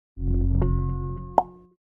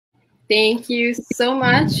Thank you so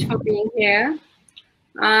much for being here.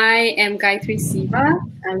 I am Gayatri Siva.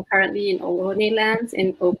 I'm currently in Ohlone Lands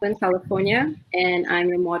in Oakland, California, and I'm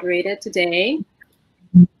your moderator today.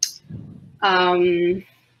 We're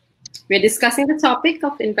discussing the topic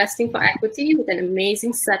of investing for equity with an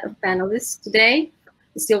amazing set of panelists today.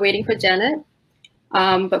 We're still waiting for Janet.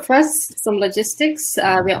 But first, some logistics.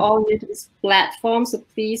 We're all new to this platform, so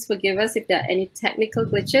please forgive us if there are any technical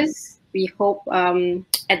glitches. We hope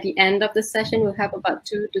at the end of the session, we'll have about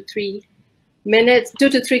 2 to 3 minutes, 2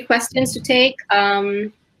 to 3 questions to take.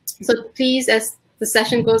 So please, as the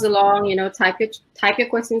session goes along, type your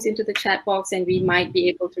questions into the chat box, and we might be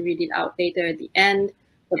able to read it out later at the end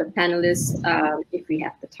for the panelists if we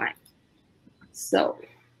have the time. So,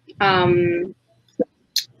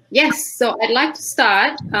 yes, so I'd like to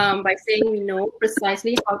start by saying we know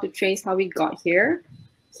precisely how to trace how we got here.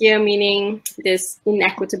 Here meaning this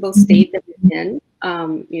inequitable state that we're in.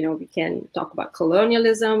 We can talk about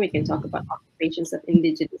colonialism, we can talk about occupations of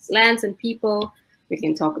indigenous lands and people, we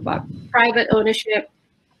can talk about private ownership,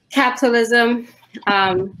 capitalism,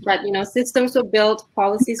 but systems were built,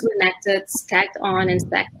 policies were enacted, stacked on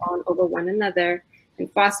over one another. And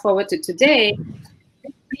fast forward to today,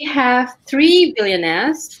 we have 3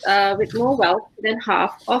 billionaires with more wealth than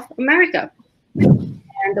half of America.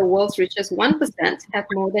 And the world's richest 1% have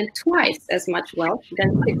more than twice as much wealth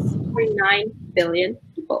than 6.9 billion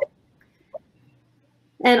people.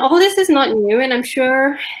 And all this is not new, and I'm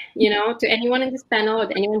sure, to anyone in this panel or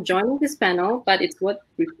to anyone joining this panel, but it's worth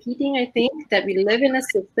repeating, I think, that we live in a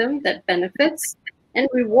system that benefits and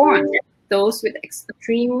rewards those with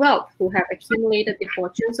extreme wealth who have accumulated their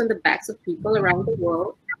fortunes on the backs of people around the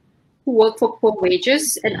world who work for poor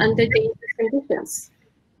wages and under dangerous conditions.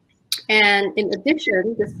 And in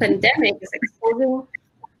addition, this pandemic is exposing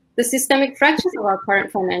the systemic fractures of our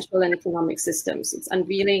current financial and economic systems. It's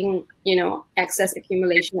unveiling, excess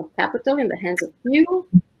accumulation of capital in the hands of few,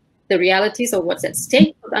 the realities of what's at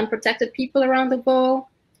stake for unprotected people around the world.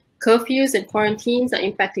 Curfews and quarantines are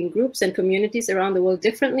impacting groups and communities around the world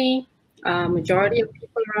differently. Majority of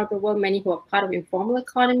people around the world, many who are part of informal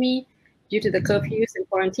economy, due to the curfews and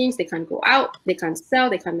quarantines, they can't go out, they can't sell,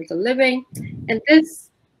 they can't make a living. And this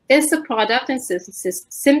is a product and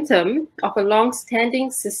symptom of a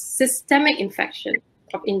long-standing systemic infection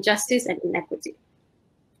of injustice and inequity.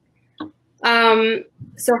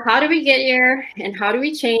 So how do we get here and how do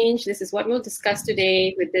we change? This is what we'll discuss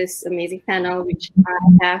today with this amazing panel,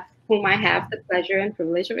 whom I have the pleasure and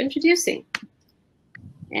privilege of introducing.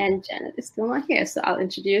 And Janet is still not here, so I'll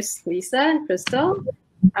introduce Lisa and Crystal.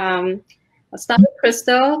 I'll start with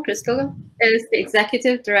Crystal. Crystal is the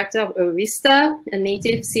Executive Director of Arista, a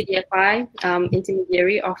native CDFI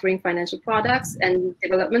intermediary offering financial products and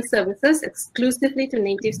development services exclusively to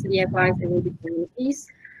native CDFIs and native communities.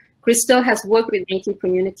 Crystal has worked with native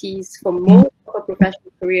communities for most of her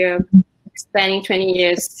professional career, spanning 20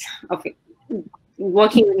 years of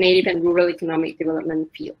working with native and rural economic development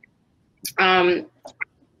field.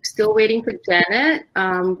 Still waiting for Janet,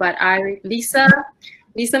 but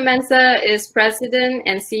Lisa Mensah is President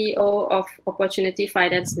and CEO of Opportunity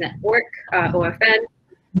Finance Network, OFN,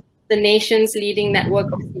 the nation's leading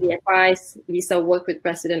network of CDFIs. Lisa worked with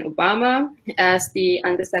President Obama as the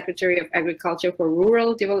Undersecretary of Agriculture for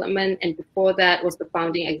Rural Development, and before that was the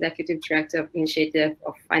founding Executive Director of Initiative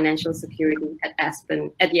of Financial Security at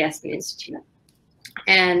the Aspen Institute.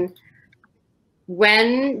 And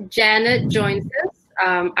when Janet joins us,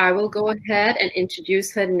 I will go ahead and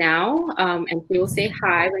introduce her now, and she will say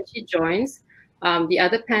hi when she joins. The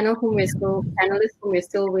other panelists whom we're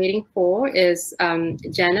still waiting for is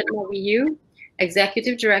Janet Mawiyu,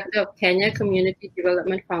 Executive Director of Kenya Community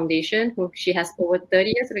Development Foundation, she has over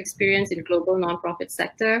 30 years of experience in global nonprofit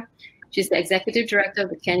sector. She's the Executive Director of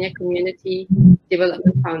the Kenya Community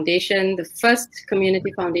Development Foundation, the first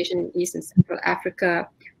community foundation in East and Central Africa,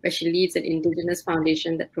 where she leads an indigenous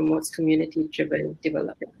foundation that promotes community-driven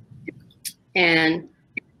development. And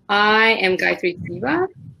I am Gayatri Siva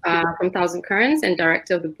from Thousand Currents and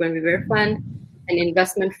Director of the Buen Vivir Fund, an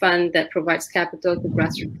investment fund that provides capital to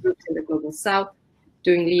grassroots groups in the Global South,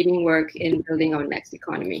 doing leading work in building our next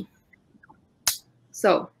economy.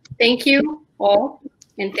 So thank you all,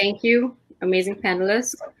 and thank you, amazing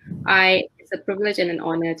panelists. It's a privilege and an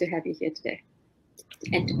honor to have you here today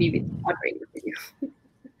and to be moderating with you.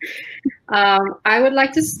 I would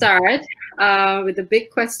like to start with the big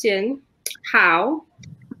question, how?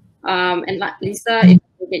 And Lisa, if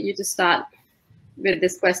I get you to start with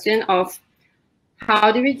this question of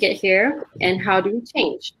how do we get here and how do we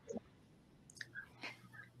change?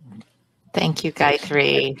 Thank you,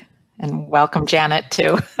 Gayatri. And welcome, Janet,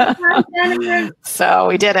 too. Hi, Janet. So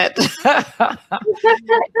we did it.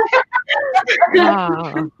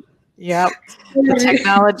 Oh, yep. The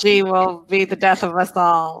technology will be the death of us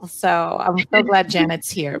all. So I'm so glad Janet's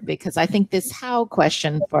here, because I think this how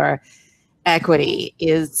question for equity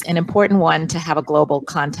is an important one to have a global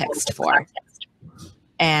context for.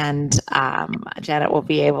 And Janet will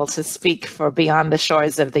be able to speak for beyond the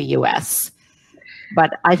shores of the US.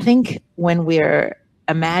 But I think when we're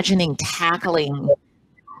imagining tackling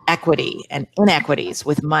equity and inequities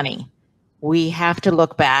with money, we have to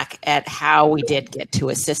look back at how we did get to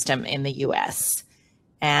a system in the US.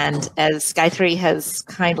 And as Gayatri has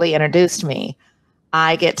kindly introduced me,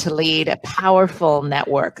 I get to lead a powerful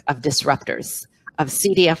network of disruptors, of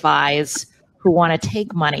CDFIs who want to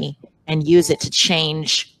take money and use it to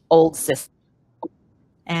change old systems.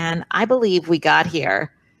 And I believe we got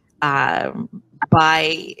here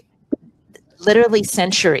by literally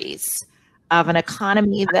centuries of an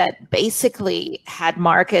economy that basically had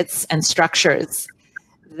markets and structures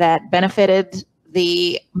that benefited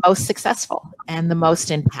the most successful and the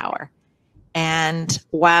most in power. And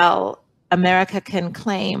while America can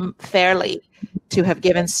claim fairly to have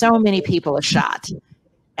given so many people a shot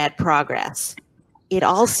at progress, it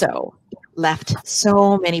also left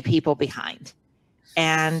so many people behind.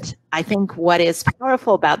 And I think what is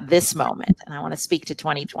powerful about this moment, and I want to speak to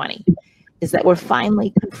 2020, is that we're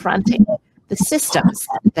finally confronting the systems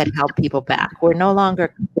that held people back. We're no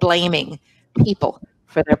longer blaming people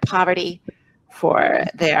for their poverty, for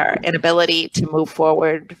their inability to move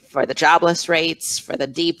forward, for the jobless rates, for the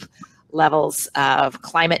deep levels of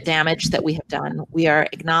climate damage that we have done. We are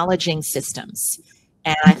acknowledging systems.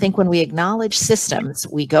 And I think when we acknowledge systems,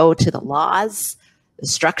 we go to the laws, the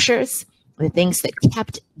structures, the things that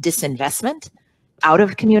kept disinvestment out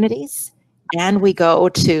of communities, and we go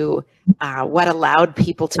to what allowed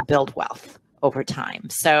people to build wealth over time.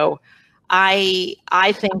 So I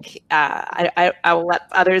think I will let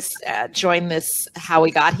others join this how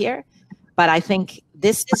we got here, but I think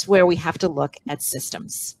this is where we have to look at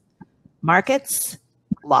systems, markets,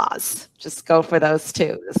 laws, just go for those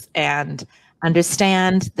two, and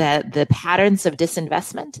understand that the patterns of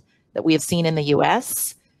disinvestment that we have seen in the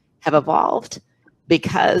US have evolved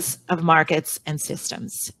because of markets and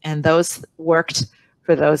systems, and those worked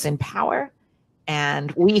for those in power.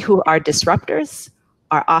 And we who are disruptors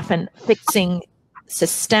are often fixing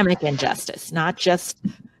systemic injustice, not just,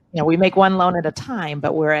 we make one loan at a time,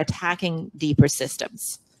 but we're attacking deeper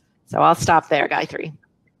systems. So I'll stop there, Gayatri.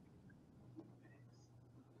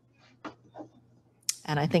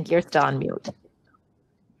 And I think you're still on mute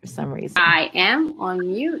for some reason. I am on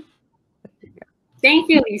mute. Thank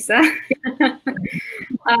you, Lisa.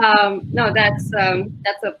 No, that's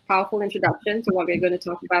a powerful introduction to what we're going to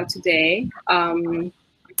talk about today. And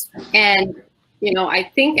I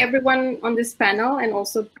think everyone on this panel, and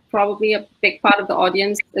also probably a big part of the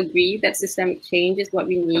audience, agree that systemic change is what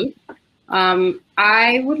we need.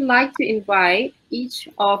 I would like to invite each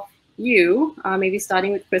of you, maybe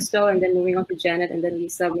starting with Crystal and then moving on to Janet, and then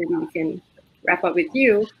Lisa, maybe we can wrap up with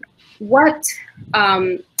you.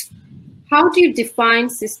 How do you define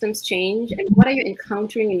systems change, and what are you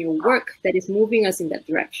encountering in your work that is moving us in that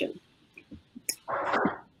direction?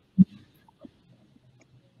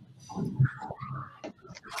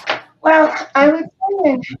 Well, I would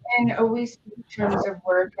say in OECD terms of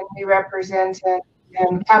work, and we represent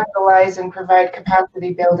and capitalize and provide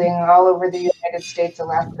capacity building all over the United States,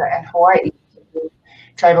 Alaska, and Hawaii,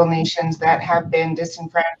 tribal nations that have been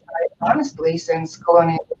disenfranchised, honestly, since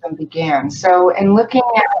colonialism began. So in looking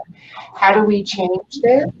at how do we change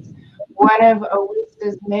this, one of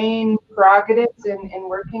OISA's main prerogatives in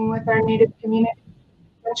working with our Native community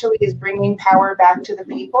essentially is bringing power back to the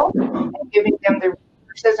people and giving them the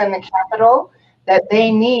resources and the capital that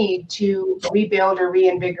they need to rebuild or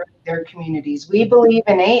reinvigorate their communities. We believe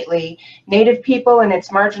innately Native people and its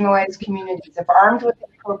marginalized communities, if armed with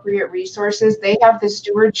appropriate resources, they have the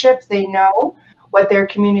stewardship, they know what their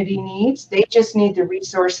community needs. They just need the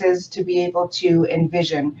resources to be able to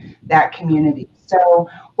envision that community. So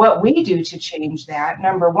what we do to change that,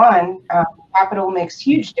 number one, capital makes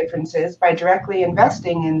huge differences by directly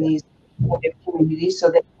investing in these Native communities so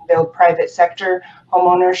they can build private sector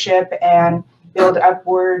homeownership and build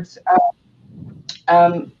upwards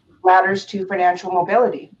ladders to financial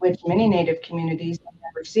mobility, which many Native communities have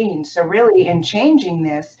never foreseen. So really, in changing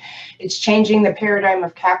this, it's changing the paradigm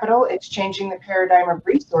of capital, it's changing the paradigm of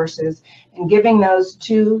resources, and giving those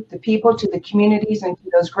to the people, to the communities, and to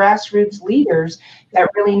those grassroots leaders that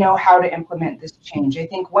really know how to implement this change. I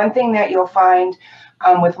think one thing that you'll find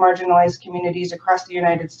with marginalized communities across the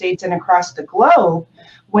United States and across the globe,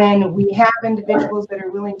 when we have individuals that are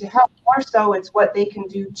willing to help, more so it's what they can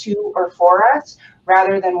do to or for us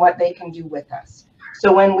rather than what they can do with us.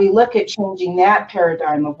 So when we look at changing that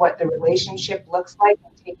paradigm of what the relationship looks like,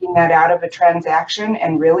 and taking that out of a transaction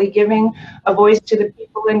and really giving a voice to the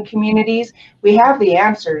people in communities, we have the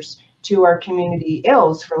answers to our community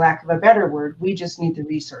ills, for lack of a better word. We just need the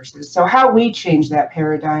resources. So how we change that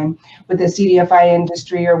paradigm with the CDFI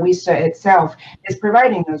industry or WISA itself is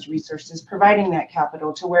providing those resources, providing that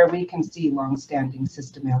capital to where we can see longstanding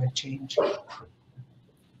systematic change.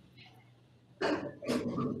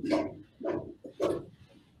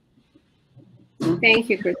 Thank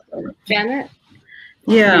you, Crystal. Janet?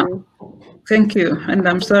 Yeah, thank you. And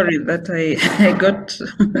I'm sorry that I got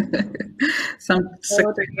some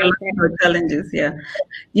technical challenges. I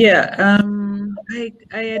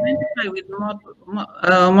identify with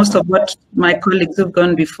most of what my colleagues who've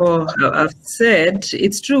gone before have said.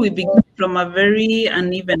 It's true, we begin from a very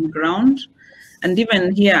uneven ground. And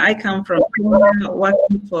even here, I come from Kenya,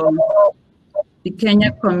 working for the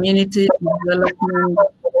Kenya Community Development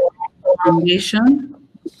Foundation.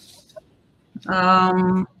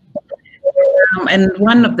 And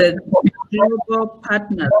one of the global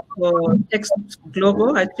partners for Texas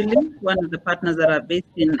Global, actually, one of the partners that are based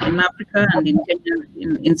in Africa and in Kenya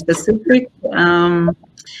in specific.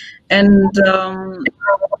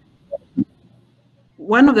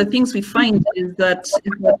 One of the things we find is that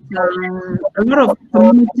a lot of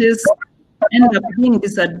communities end up being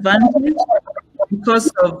disadvantaged because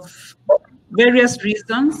of various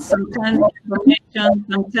reasons, sometimes information,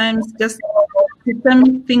 sometimes just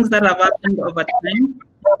systemic things that have happened over time,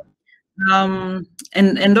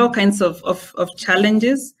 and all kinds of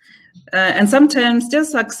challenges. And sometimes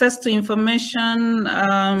just access to information,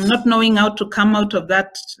 not knowing how to come out of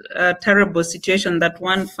that terrible situation that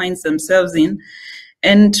one finds themselves in.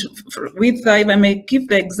 And if I may give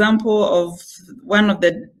the example of one of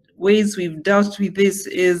the ways we've dealt with this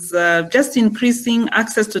is just increasing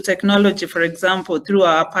access to technology, for example, through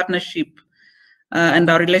our partnership and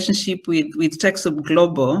our relationship with TechSoup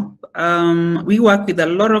Global. We work with a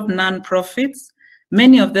lot of nonprofits,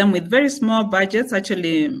 many of them with very small budgets,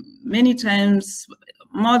 actually many times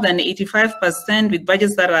more than 85% with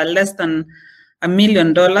budgets that are less than $1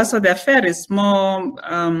 million. So they're fairly small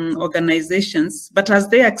organizations, but as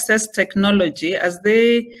they access technology, as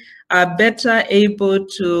they are better able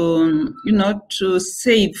to, to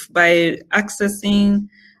save by accessing,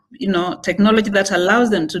 technology that allows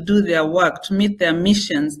them to do their work, to meet their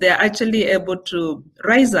missions, they're actually able to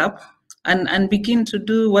rise up and begin to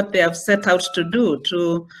do what they have set out to do,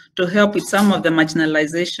 to help with some of the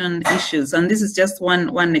marginalization issues. And this is just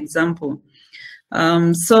one example.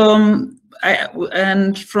 And from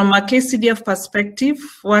a KCDF perspective,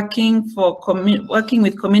 working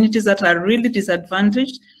with communities that are really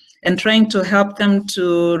disadvantaged and trying to help them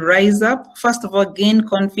to rise up, first of all, gain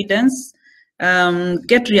confidence,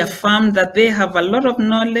 get reaffirmed that they have a lot of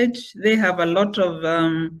knowledge, they have a lot of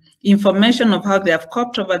information of how they have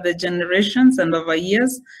coped over the generations and over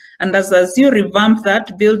years. And as you revamp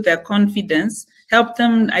that, build their confidence, help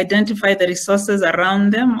them identify the resources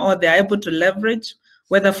around them or they're able to leverage,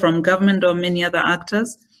 whether from government or many other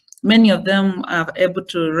actors, many of them are able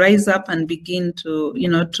to rise up and begin to,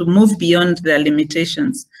 to move beyond their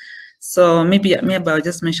limitations. So maybe I'll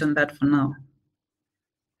just mention that for now.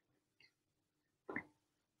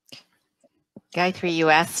 Gayatri, you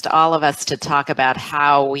asked all of us to talk about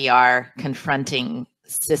how we are confronting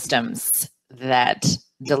systems that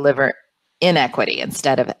deliver inequity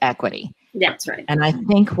instead of equity. That's right. And I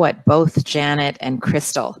think what both Janet and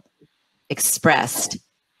Crystal expressed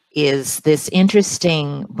is this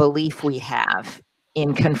interesting belief we have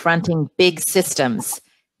in confronting big systems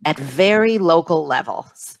at very local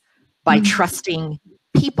levels by trusting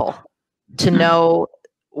people to know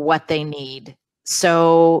what they need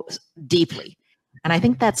so deeply. And I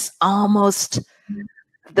think that's almost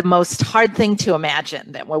the most hard thing to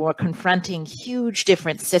imagine, that when we're confronting huge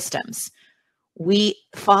different systems, we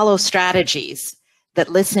follow strategies that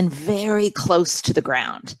listen very close to the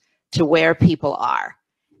ground, to where people are.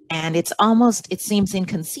 And it's almost, it seems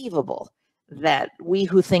inconceivable that we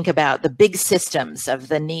who think about the big systems of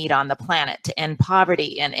the need on the planet to end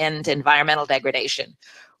poverty and end environmental degradation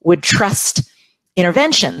would trust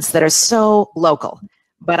interventions that are so local.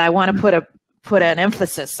 But I want to put a put an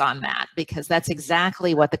emphasis on that, because that's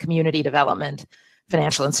exactly what the community development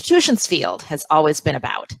financial institutions field has always been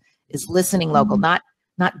about, is listening local, not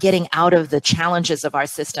getting out of the challenges of our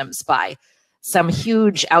systems by some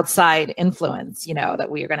huge outside influence, you know,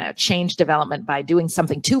 that we are going to change development by doing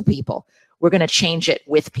something to people. We're going to change it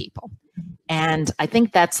with people. And I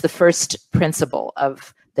think that's the first principle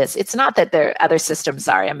of this. It's not that their other systems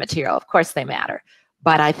are immaterial. Of course they matter.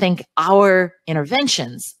 But I think our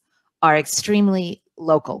interventions are extremely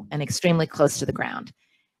local and extremely close to the ground.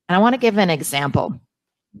 And I want to give an example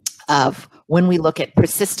of when we look at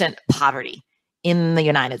persistent poverty in the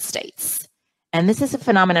United States. And this is a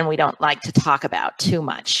phenomenon we don't like to talk about too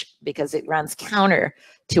much because it runs counter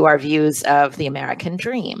to our views of the American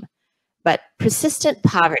dream. But persistent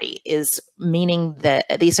poverty is meaning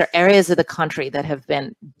that these are areas of the country that have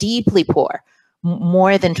been deeply poor,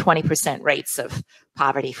 more than 20% rates of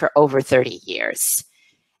poverty for over 30 years.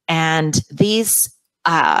 And these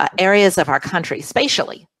areas of our country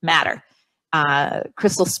spatially matter.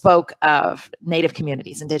 Crystal spoke of Native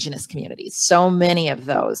communities, indigenous communities. So many of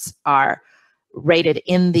those are rated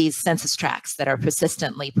in these census tracts that are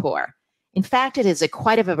persistently poor. In fact, it is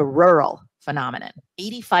quite a rural phenomenon.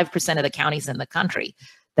 85% of the counties in the country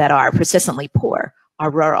that are persistently poor are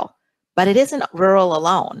rural. But it isn't rural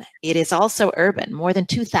alone. It is also urban. More than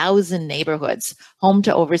 2,000 neighborhoods, home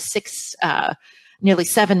to over nearly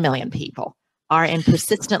 7 million people, are in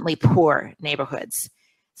persistently poor neighborhoods.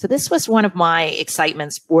 So this was one of my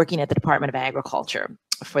excitements working at the Department of Agriculture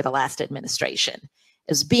for the last administration,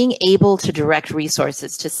 is being able to direct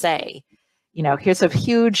resources to say, you know, here's a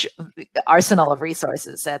huge arsenal of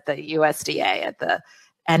resources at the USDA,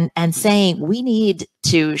 and saying we need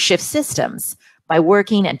to shift systems by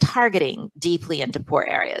working and targeting deeply into poor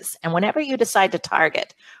areas. And whenever you decide to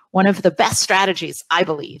target, one of the best strategies, I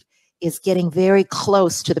believe, is getting very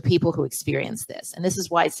close to the people who experience this. And this is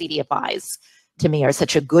why CDFIs, to me, are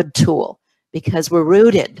such a good tool, because we're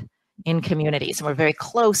rooted in communities and we're very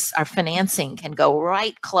close. Our financing can go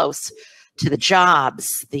right close to the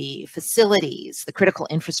jobs, the facilities, the critical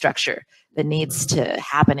infrastructure that needs to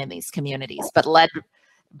happen in these communities,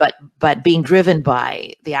 but being driven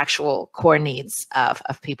by the actual core needs of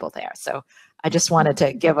people there. So I just wanted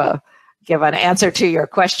to give an answer to your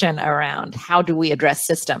question around how do we address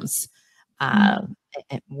systems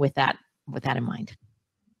with that in mind.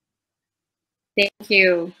 Thank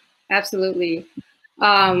you. Absolutely.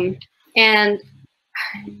 And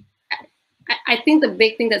I think the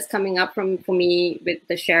big thing that's coming up for me with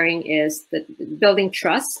the sharing is the building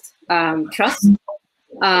trust. You're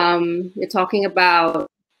talking about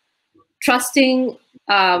trusting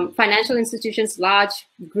financial institutions, large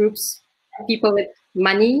groups, people with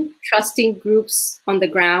money, trusting groups on the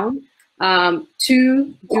ground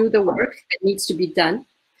to do the work that needs to be done.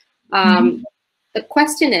 The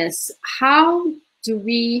question is,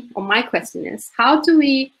 my question is, how do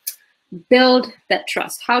we build that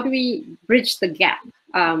trust? How do we bridge the gap?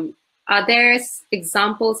 Are there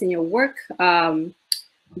examples in your work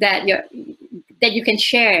that you can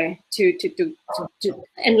share to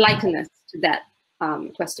enlighten us to that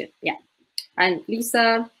question? Yeah. And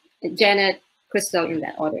Lisa, Janet, Crystal, in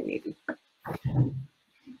that order, maybe.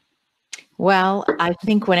 Well, I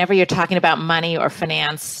think whenever you're talking about money or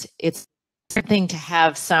finance, it's a thing to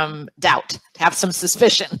have some doubt, to have some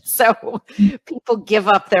suspicion. So people give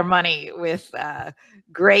up their money with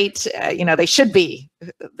great, they should be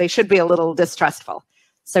a little distrustful.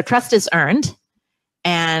 So trust is earned,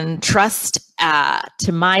 and trust,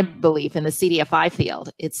 to my belief in the CDFI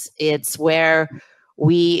field, it's where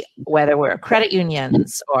whether we're credit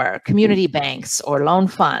unions or community banks or loan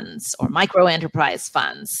funds or micro enterprise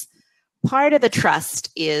funds, part of the trust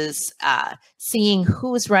is seeing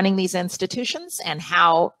who's running these institutions and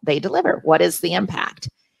how they deliver. What is the impact?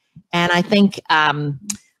 And I think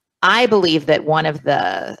I believe that one of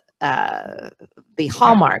the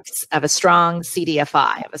hallmarks of a strong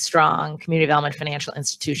CDFI, of a strong community development financial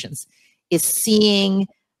institutions, is seeing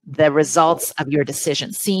the results of your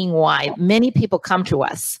decisions, seeing why many people come to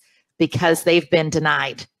us because they've been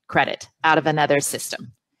denied credit out of another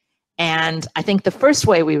system. And I think the first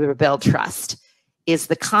way we rebuild trust is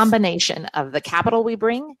the combination of the capital we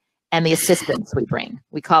bring and the assistance we bring.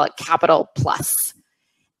 We call it capital plus.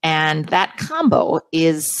 And that combo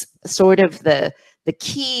is sort of the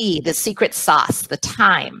key, the secret sauce, the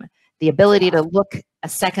time, the ability to look a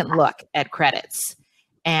second look at credits.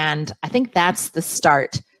 And I think that's the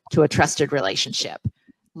start to a trusted relationship.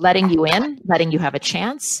 Letting you in, letting you have a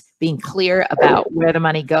chance, being clear about where the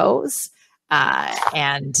money goes,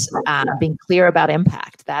 and being clear about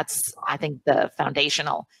impact. That's, I think, the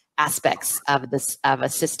foundational aspects of a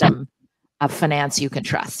system of finance you can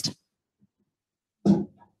trust?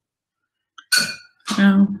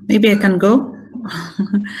 Maybe I can go.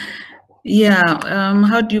 Yeah,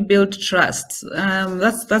 how do you build trust?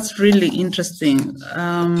 That's really interesting.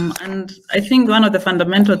 And I think one of the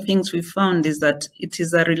fundamental things we found is that it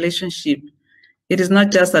is a relationship. It is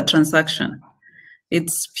not just a transaction.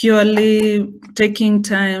 It's purely taking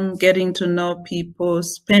time, getting to know people,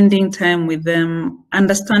 spending time with them,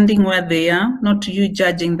 understanding where they are, not you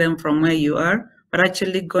judging them from where you are, but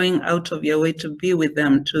actually going out of your way to be with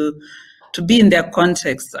them, to be in their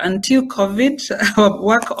context. Until COVID, our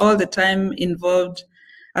work all the time involved,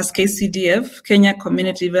 as KCDF, Kenya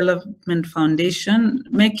Community Development Foundation,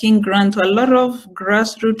 making grant to a lot of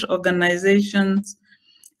grassroots organizations,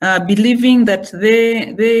 believing that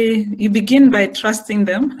you begin by trusting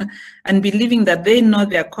them and believing that they know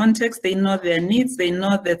their context, they know their needs, they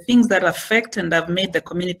know the things that affect and have made the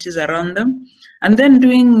communities around them. And then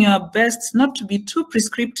doing your best not to be too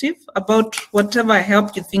prescriptive about whatever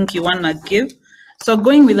help you think you want to give. So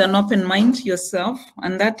going with an open mind yourself,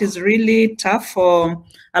 and that is really tough for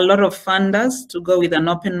a lot of funders to go with an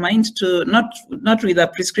open mind, to not with a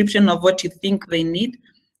prescription of what you think they need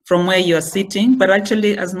from where you're sitting, but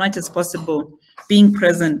actually as much as possible being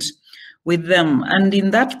present with them. And in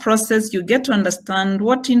that process, you get to understand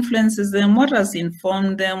what influences them, what has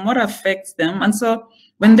informed them, what affects them. And so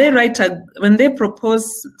when they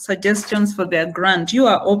propose suggestions for their grant, you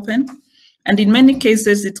are open. And in many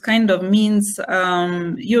cases, it kind of means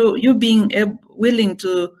you being willing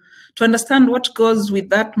to understand what goes with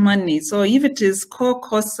that money. So if it is core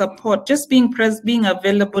cost support, just being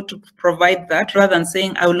available to provide that, rather than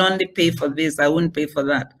saying, I will only pay for this, I won't pay for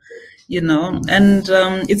that, you know. And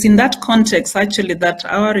it's in that context, actually, that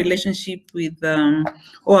our relationship with,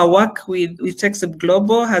 or our work with TechSoup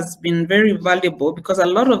Global has been very valuable, because a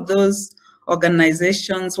lot of those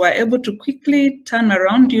organizations were able to quickly turn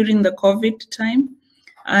around during the COVID time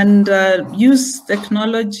and use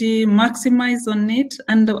technology, maximize on it,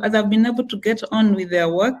 and they've been able to get on with their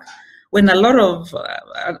work when a lot of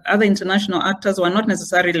other international actors were not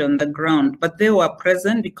necessarily on the ground, but they were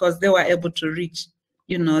present because they were able to reach,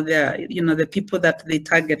 the people that they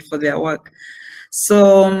target for their work.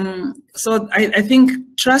 So I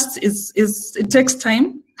think trust it takes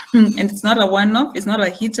time, and it's not a one-off, it's not a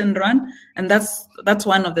hit and run, and that's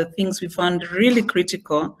one of the things we found really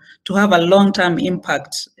critical to have a long-term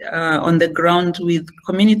impact on the ground with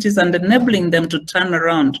communities, and enabling them to turn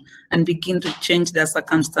around and begin to change their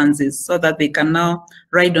circumstances so that they can now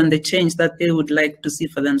ride on the change that they would like to see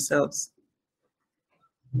for themselves.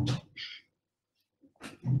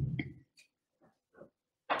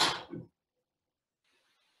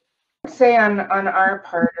 Say on our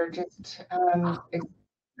part, or just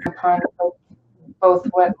upon both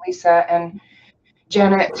what Lisa and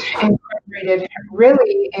Janet incorporated,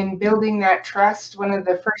 really in building that trust, one of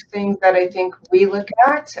the first things that I think we look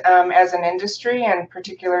at as an industry, and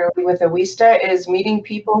particularly with AWISTA, is meeting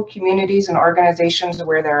people, communities, and organizations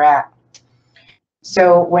where they're at.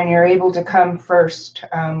 So when you're able to come first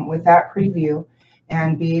with that preview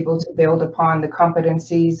and be able to build upon the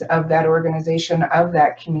competencies of that organization, of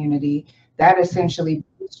that community, that essentially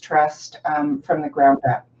builds trust from the ground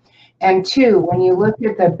up. And two, when you look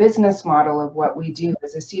at the business model of what we do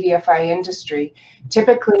as a CDFI industry,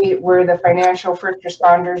 typically we're the financial first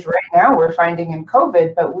responders right now, we're finding in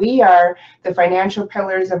COVID, but we are the financial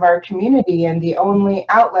pillars of our community and the only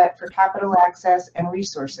outlet for capital access and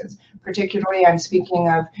resources. Particularly, I'm speaking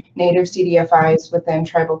of Native CDFIs within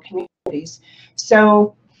tribal communities.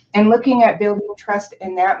 So, in looking at building trust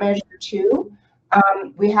in that measure too,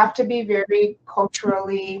 we have to be very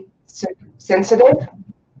culturally sensitive,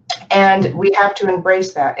 and we have to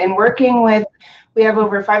embrace that. In working with, we have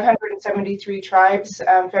over 573 tribes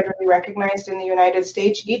federally recognized in the United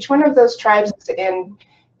States. Each one of those tribes is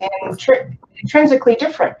intrinsically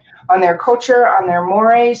different on their culture, on their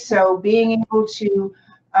mores. So being able to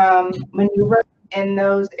maneuver in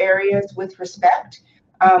those areas with respect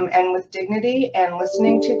and with dignity, and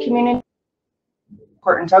listening to community is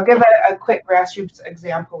important. I'll give a quick grassroots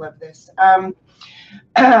example of this.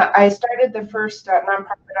 I started the first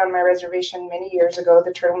nonprofit on my reservation many years ago,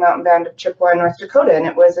 the Turtle Mountain Band of Chippewa in North Dakota, and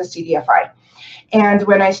it was a CDFI. And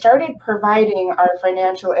when I started providing our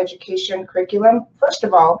financial education curriculum, first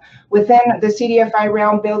of all, within the CDFI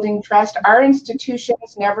realm, building trust, our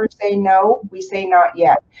institutions never say no, we say not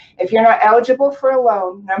yet. If you're not eligible for a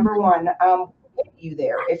loan, number one, get you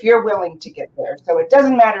there if you're willing to get there. So it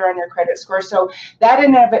doesn't matter on your credit score. So that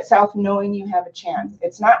in and of itself, knowing you have a chance.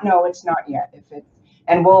 It's not no, it's not yet. If it's,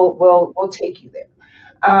 and we'll take you there.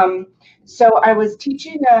 So I was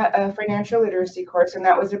teaching a financial literacy course, and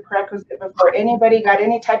that was a prerequisite before anybody got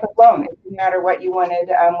any type of loan. It didn't matter what you wanted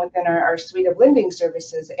within our suite of lending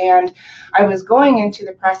services. And I was going into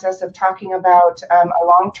the process of talking about a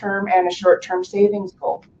long-term and a short-term savings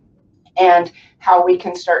goal and how we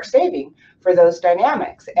can start saving for those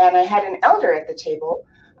dynamics. And I had an elder at the table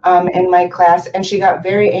in my class, and she got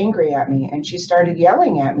very angry at me, and she started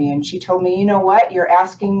yelling at me, and she told me, you know what, you're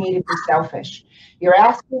asking me to be selfish. You're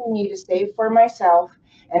asking me to save for myself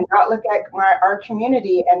and not look at our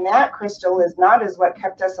community, and that, Crystal, is not as what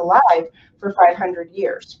kept us alive for 500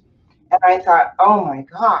 years. And I thought, oh my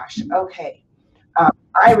gosh, okay,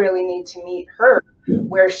 I really need to meet her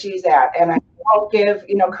where she's at. And I won't give,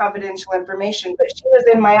 confidential information, but she was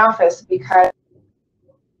in my office because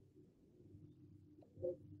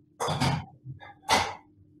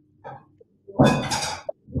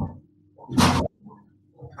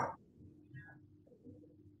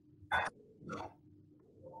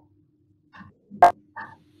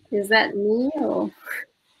Is that me or?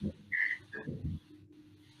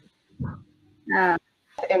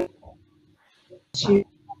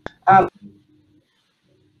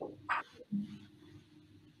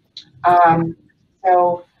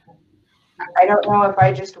 So I don't know if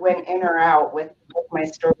I just went in or out with my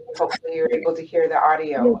story. Hopefully you're able to hear the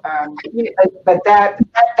audio. But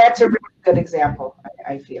that's a really good example,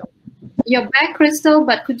 I feel. You're back, Crystal,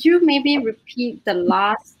 but could you maybe repeat the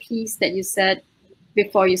last piece that you said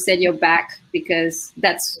before you said you're back? Because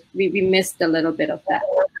we missed a little bit of that.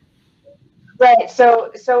 Right.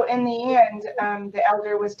 So in the end, the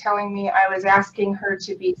elder was telling me I was asking her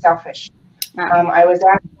to be selfish. I was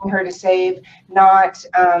asking her to save, not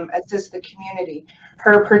assist the community.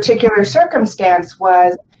 Her particular circumstance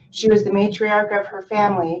was she was the matriarch of her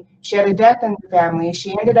family. She had a death in the family.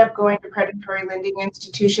 She ended up going to predatory lending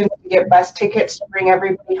institutions to get bus tickets to bring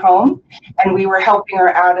everybody home. And we were helping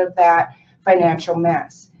her out of that financial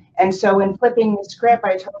mess. And so in flipping the script,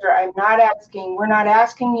 I told her, we're not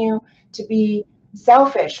asking you to be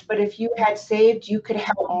selfish, but if you had saved, you could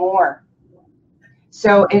help more.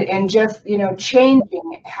 So, and just,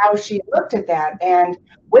 changing how she looked at that. And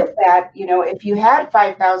with that, if you had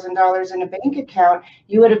 $5,000 in a bank account,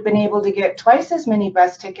 you would have been able to get twice as many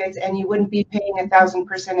bus tickets, and you wouldn't be paying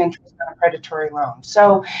 1,000% interest on a predatory loan.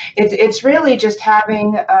 So it's really just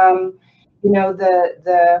having,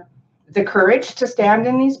 the courage to stand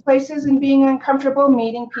in these places and being uncomfortable,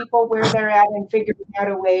 meeting people where they're at, and figuring out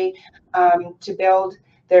a way to build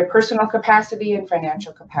their personal capacity and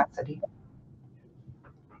financial capacity.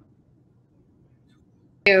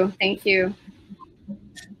 Thank you.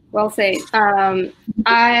 Well said.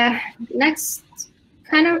 Next,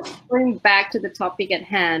 kind of going back to the topic at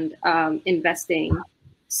hand, investing.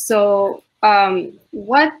 So,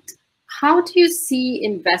 how do you see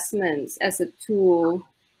investments as a tool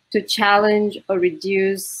to challenge or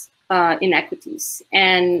reduce inequities,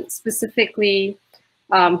 and specifically,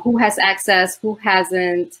 who has access, who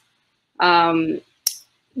hasn't?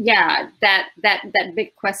 Yeah, that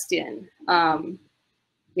big question.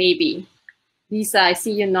 Maybe. Lisa, I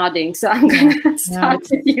see you nodding, so I'm going to start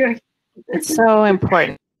with you. It's so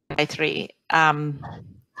important, I3. I've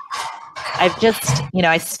just,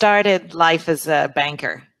 I started life as a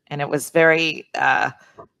banker, and it was very,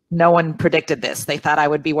 no one predicted this. They thought I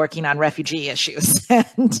would be working on refugee issues.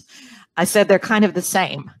 And I said they're kind of the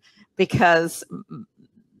same, because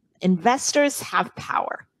investors have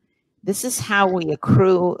power. This is how we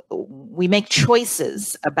accrue. We make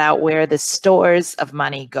choices about where the stores of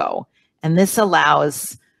money go. And this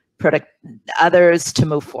allows others to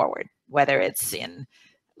move forward, whether it's in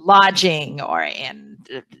lodging or in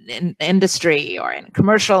industry or in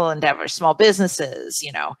commercial endeavor, small businesses,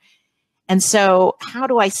 And so how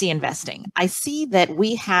do I see investing? I see that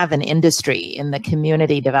we have an industry in the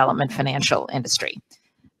community development financial industry.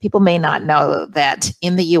 People may not know that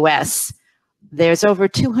in the US, there's over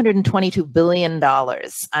 $222 billion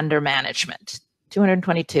under management,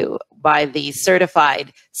 222 by the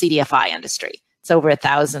certified CDFI industry. It's over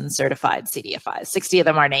 1,000 certified CDFIs. 60 of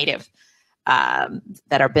them are native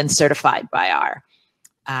that have been certified by our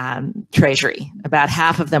treasury. About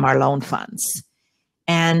half of them are loan funds.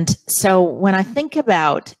 And so when I think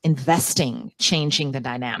about investing, changing the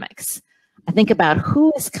dynamics, I think about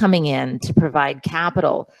who is coming in to provide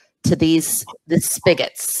capital to the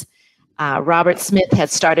spigots. Robert Smith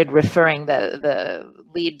has started referring, the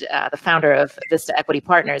founder of Vista Equity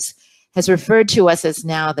Partners, has referred to us as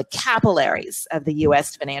now the capillaries of the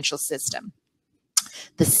U.S. financial system.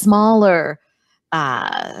 The smaller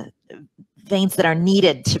veins that are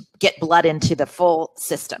needed to get blood into the full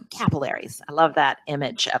system, capillaries. I love that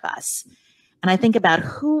image of us. and I think about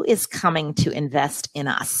who is coming to invest in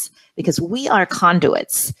us, because we are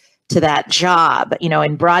conduits to that job. You know,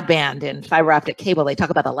 in broadband and fiber optic cable, they talk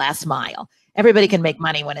about the last mile. Everybody can make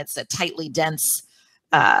money when it's a tightly dense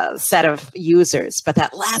set of users, but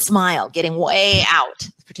that last mile, getting way out,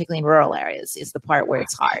 particularly in rural areas, is the part where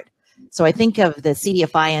it's hard. So I think of the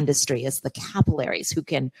CDFI industry as the capillaries who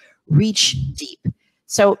can reach deep.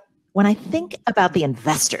 So when I think about the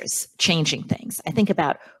investors changing things, I think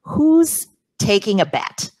about who's taking a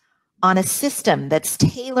bet on a system that's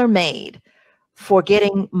tailor-made for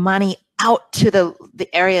getting money out to the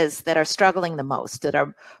areas that are struggling the most, that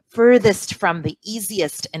are furthest from the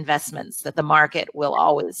easiest investments that the market will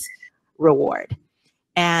always reward.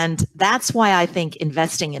 And that's why I think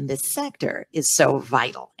investing in this sector is so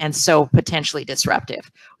vital and so potentially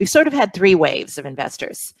disruptive. We've sort of had three waves of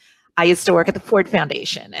investors. I used to work at the Ford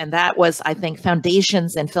Foundation, and that was, I think,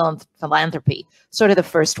 foundations and philanthropy, sort of the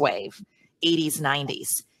first wave, 80s,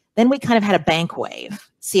 90s. Then we kind of had a bank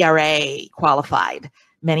wave. CRA qualified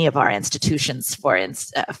many of our institutions for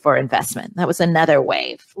investment. That was another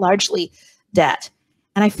wave, largely debt.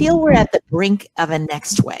 And I feel we're at the brink of a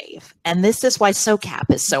next wave. And this is why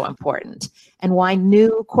SOCAP is so important, and why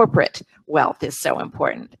new corporate wealth is so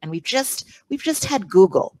important. And we've just had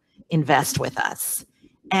Google invest with us.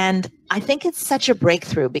 And I think it's such a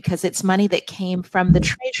breakthrough because it's money that came from the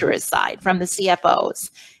treasurer's side, from the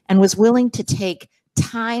CFOs, and was willing to take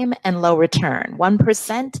time and low return,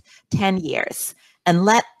 1%, 10 years, and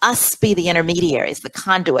let us be the intermediaries, the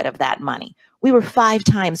conduit of that money. We were 5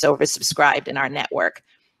 times oversubscribed in our network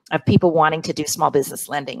of people wanting to do small business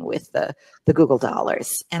lending with the Google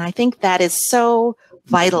dollars. And I think that is so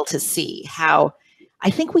vital to see how I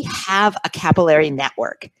think we have a capillary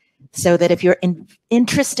network, so that if you're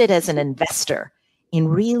interested as an investor in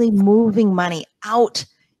really moving money out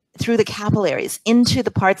through the capillaries into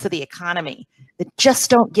the parts of the economy that just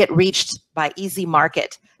don't get reached by easy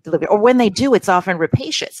market delivery, or when they do, it's often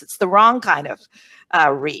rapacious. It's the wrong kind of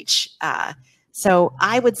reach. So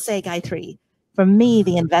I would say, Gayatri, for me,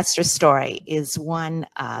 the investor story is one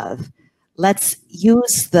of, let's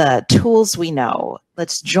use the tools we know,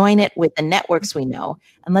 let's join it with the networks we know,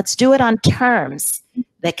 and let's do it on terms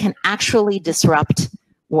that can actually disrupt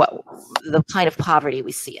the kind of poverty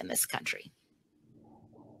we see in this country.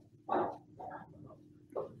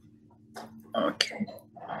 Okay,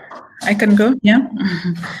 I can go, yeah.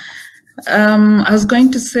 I was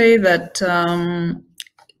going to say that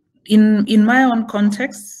in my own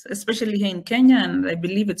context, especially here in Kenya, and I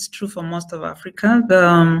believe it's true for most of Africa,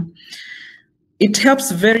 it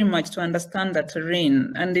helps very much to understand the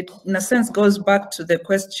terrain, and it, in a sense, goes back to the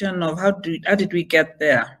question of how did we get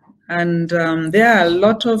there? And there are a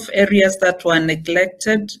lot of areas that were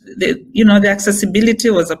neglected. The accessibility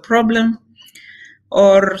was a problem,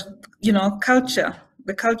 or culture.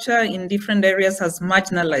 The culture in different areas has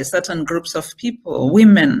marginalized certain groups of people,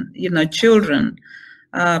 women, children,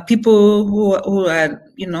 people who are,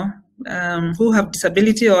 who have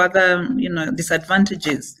disability or other,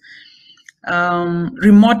 disadvantages.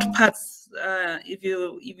 Remote parts. If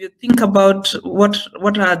you think about what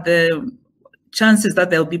are the chances that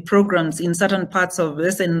there will be programs in certain parts of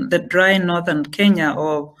this, in the dry northern Kenya,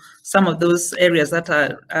 or some of those areas that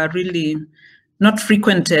are really not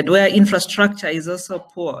frequented, where infrastructure is also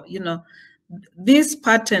poor. These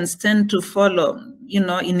patterns tend to follow,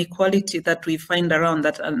 inequality that we find around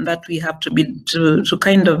that, and that we have to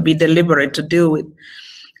kind of be deliberate to deal with.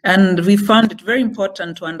 And we found it very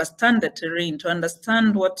important to understand the terrain, to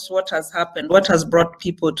understand what has happened, what has brought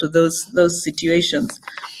people to those situations.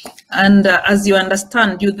 And as you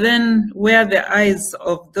understand, you then wear the eyes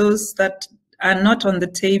of those that are not on the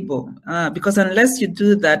table, because unless you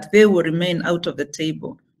do that, they will remain out of the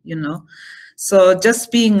table, So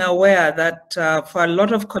just being aware that for a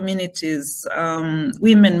lot of communities,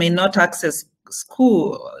 women may not access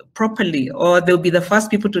school properly, or they'll be the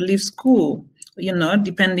first people to leave school,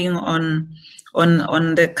 depending on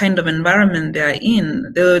the kind of environment they are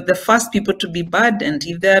in. They're the first people to be burdened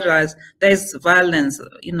if there is violence,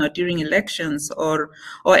 during elections or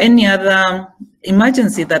any other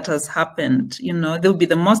emergency that has happened. They'll be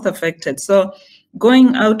the most affected. So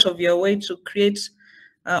going out of your way to create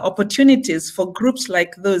opportunities for groups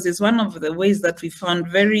like those is one of the ways that we found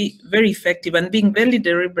very, very effective, and being very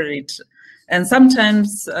deliberate. And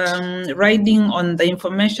sometimes riding on the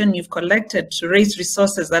information you've collected to raise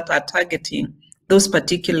resources that are targeting those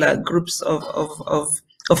particular groups of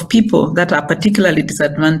people that are particularly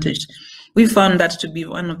disadvantaged. We found that to be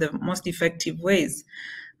one of the most effective ways.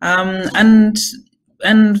 And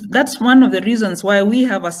that's one of the reasons why we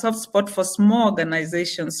have a soft spot for small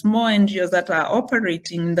organizations, small NGOs that are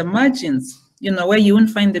operating in the margins where you won't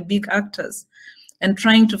find the big actors, and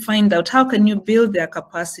trying to find out how can you build their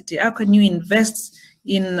capacity, how can you invest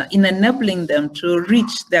in enabling them to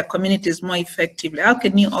reach their communities more effectively, how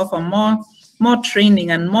can you offer more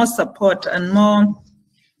training and more support and more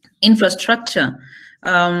infrastructure,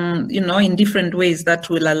 in different ways that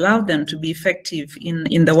will allow them to be effective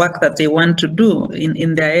in the work that they want to do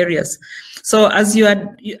in their areas. So as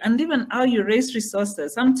and even how you raise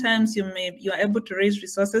resources, sometimes you are able to raise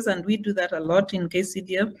resources, and we do that a lot in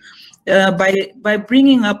KCDF, by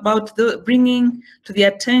bringing to the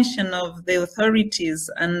attention of the authorities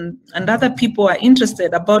and other people who are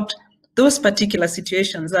interested about those particular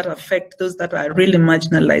situations that affect those that are really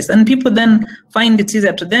marginalized. And people then find it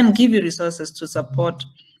easier to then give you resources to support,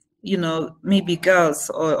 maybe girls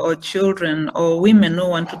or children or women who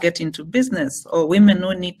want to get into business, or women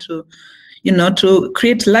who need to, to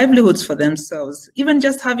create livelihoods for themselves. Even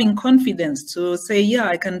just having confidence to say, yeah,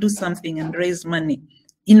 I can do something and raise money.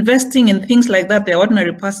 Investing in things like that, the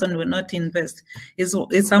ordinary person will not invest, is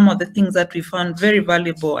some of the things that we found very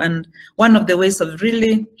valuable, and one of the ways of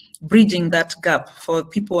really bridging that gap for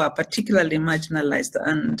people who are particularly marginalized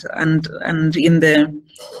and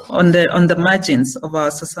on the margins of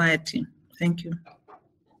our society. Thank you.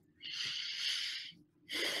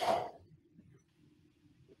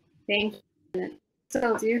 Thank you.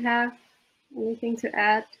 So, do you have anything to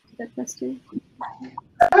add to that question?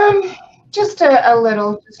 Just a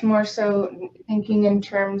little, just more so thinking in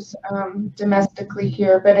terms domestically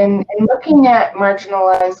here, but in looking at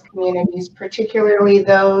marginalized communities, particularly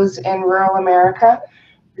those in rural America,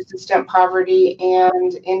 persistent poverty,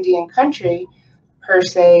 and Indian country per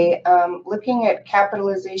se, looking at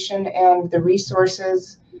capitalization and the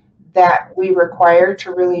resources that we require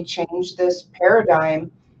to really change this paradigm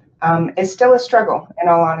is still a struggle, in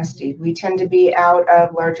all honesty. We tend to be out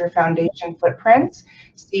of larger foundation footprints.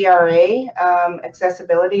 CRA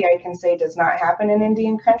accessibility, I can say, does not happen in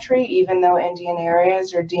Indian country, even though Indian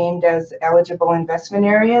areas are deemed as eligible investment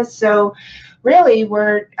areas. So really,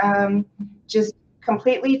 we're just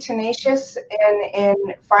completely tenacious in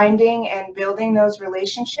finding and building those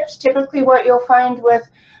relationships. Typically what you'll find with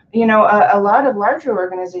a lot of larger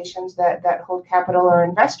organizations that hold capital or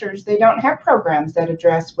investors, they don't have programs that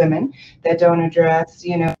address women, that don't address,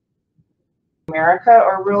 America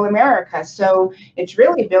or rural America. So it's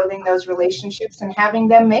really building those relationships and having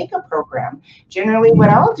them make a program. Generally, what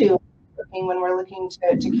I'll do when we're looking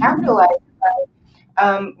to capitalize,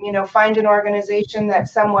 find an organization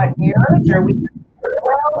that's somewhat mirrored or we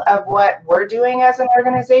well of what we're doing as an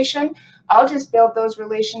organization. I'll just build those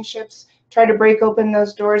relationships, try to break open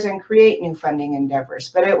those doors and create new funding endeavors.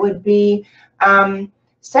 But it would be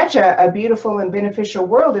such a beautiful and beneficial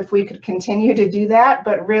world if we could continue to do that,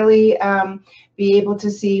 but really be able to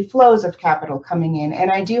see flows of capital coming in. And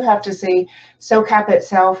I do have to say, SOCAP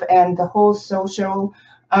itself and the whole social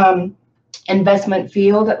investment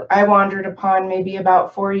field, I wandered upon maybe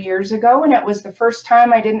about 4 years ago, and it was the first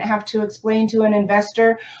time I didn't have to explain to an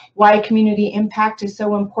investor why community impact is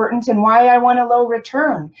so important and why I want a low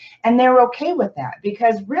return. And they're okay with that,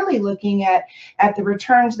 because really looking at the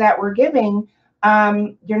returns that we're giving,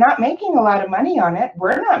 you're not making a lot of money on it.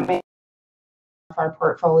 We're not making our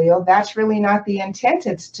portfolio. That's really not the intent.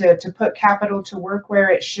 It's to put capital to work where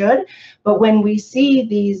it should. But when we see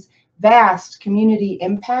these vast community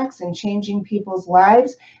impacts and changing people's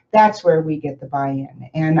lives, that's where we get the buy-in.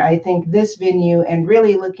 And I think this venue and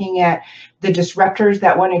really looking at the disruptors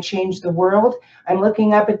that want to change the world, I'm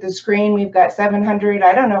looking up at the screen, we've got 700,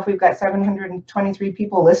 I don't know if we've got 723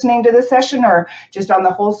 people listening to this session or just on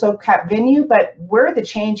the whole SOCAP venue, but we're the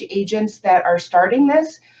change agents that are starting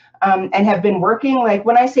this and have been working. Like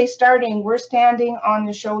when I say starting, we're standing on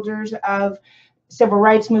the shoulders of civil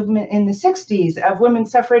rights movement in the 60s, of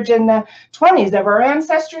women's suffrage in the 20s, of our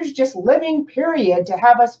ancestors just living, period, to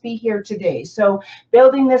have us be here today. So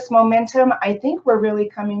building this momentum, I think we're really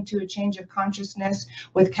coming to a change of consciousness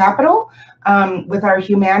with capital, with our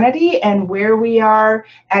humanity and where we are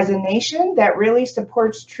as a nation that really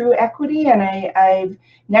supports true equity. And I've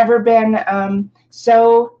never been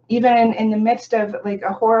so, even in the midst of like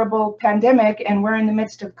a horrible pandemic, and we're in the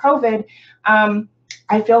midst of COVID,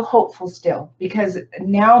 I feel hopeful still, because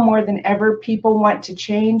now more than ever, people want to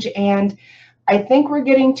change. And I think we're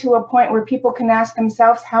getting to a point where people can ask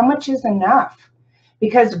themselves, how much is enough?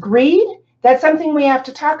 Because greed, that's something we have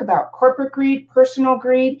to talk about. Corporate greed, personal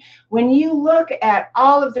greed. When you look at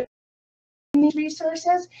all of these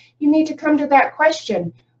resources, you need to come to that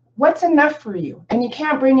question. What's enough for you? And you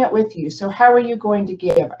can't bring it with you. So how are you going to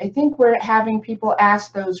give? I think we're having people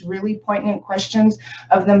ask those really poignant questions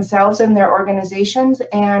of themselves and their organizations,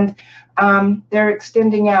 and they're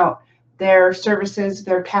extending out their services,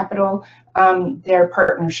 their capital, their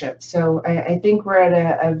partnerships. So I think we're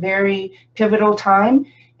at a very pivotal time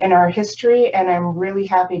in our history, and I'm really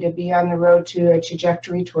happy to be on the road to a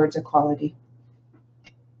trajectory towards equality.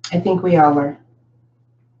 I think we all are.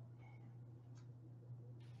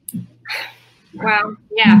 Wow,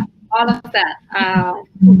 yeah, all of that.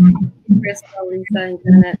 Crystal, Lisa, and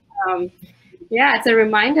Janet. Yeah, it's a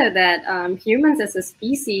reminder that humans as a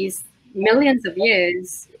species, millions of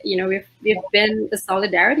years, you know, we've been a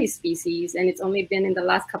solidarity species, and it's only been in the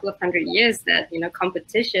last couple of 100 years that, you know,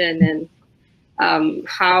 competition and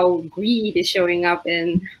how greed is showing up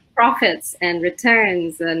in profits and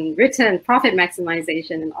returns and profit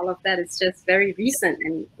maximization, and all of that is just very recent,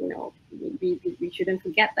 and, you know, we shouldn't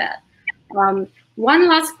forget that. One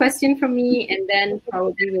last question from me, and then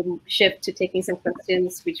probably we'll shift to taking some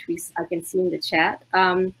questions, which I can see in the chat.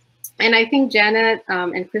 And I think Janet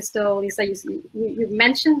and Crystal, Lisa, you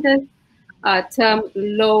mentioned the term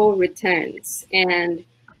low returns. And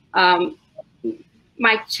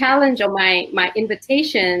my challenge, or my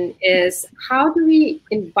invitation is, how do we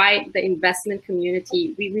invite the investment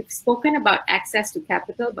community? We've spoken about access to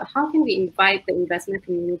capital, but how can we invite the investment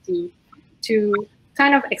community to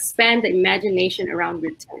kind of expand the imagination around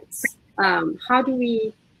returns? How do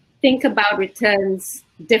we think about returns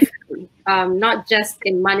differently, not just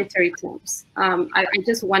in monetary terms? I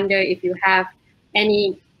just wonder if you have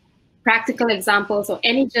any practical examples or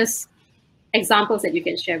any just examples that you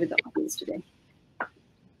can share with the audience today.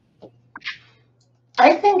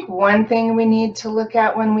 I think one thing we need to look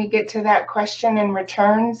at when we get to that question in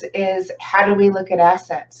returns is, how do we look at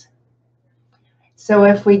assets? So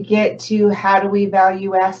if we get to how do we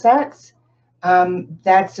value assets,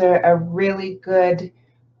 that's a really good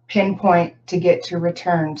pinpoint to get to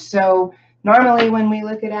returns. So normally when we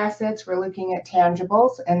look at assets, we're looking at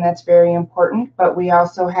tangibles, and that's very important, but we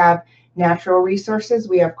also have natural resources,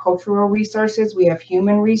 we have cultural resources, we have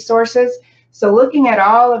human resources. So looking at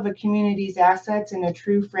all of a community's assets in a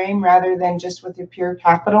true frame rather than just with a pure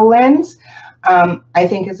capital lens, I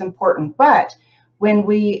think is important. But when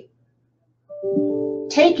we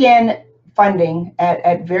take in funding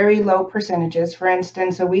at very low percentages, for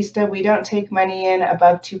instance, OISTA, we don't take money in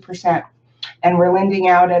above 2%, and we're lending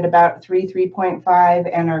out at about 3.5,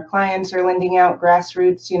 and our clients are lending out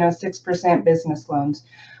grassroots, 6% business loans.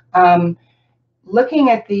 Looking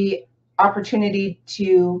at the opportunity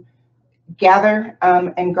to gather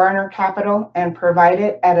and garner capital and provide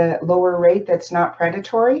it at a lower rate that's not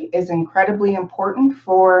predatory is incredibly important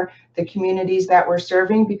for the communities that we're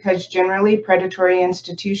serving, because generally predatory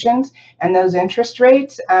institutions and those interest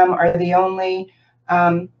rates are the only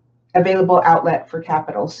available outlet for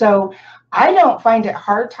capital. So I don't find it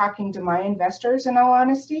hard talking to my investors, in all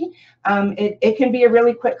honesty. It can be a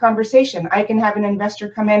really quick conversation. I can have an investor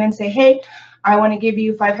come in and say, hey, I want to give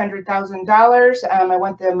you $500,000. I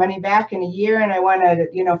want the money back in a year, and I want a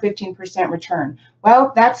 15% return.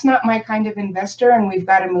 Well, that's not my kind of investor, and we've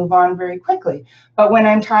got to move on very quickly. But when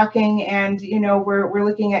I'm talking and we're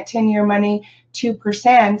looking at 10-year money,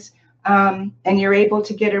 2%, and you're able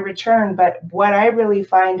to get a return. But what I really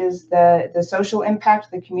find is the social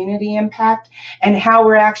impact, the community impact, and how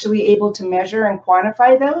we're actually able to measure and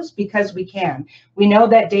quantify those, because we can. We know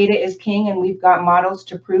that data is king, and we've got models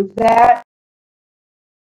to prove that.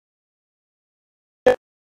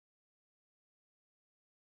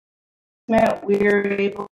 We're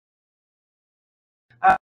able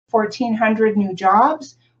 1,400 new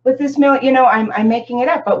jobs with this I'm making it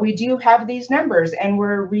up, but we do have these numbers, and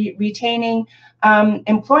we're retaining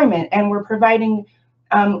employment, and we're providing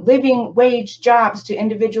living wage jobs to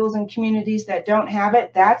individuals and communities that don't have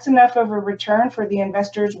it. That's enough of a return for the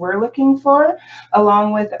investors we're looking for,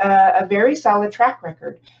 along with a very solid track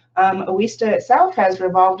record. OISTA itself has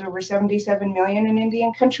revolved over $77 million in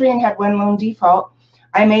Indian country and had one loan default.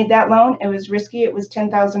 I made that loan. It was risky. It was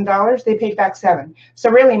 $10,000. They paid back $7,000. So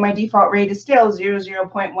really, my default rate is still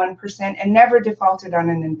 0.1% and never defaulted on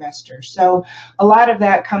an investor. So a lot of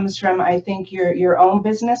that comes from, I think, your own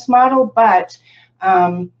business model, but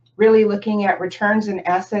really looking at returns and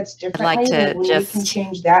assets differently. I'd like to when just we can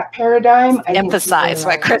change that paradigm. Emphasize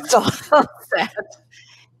what Crystal said,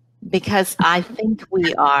 because I think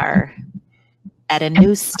we are at a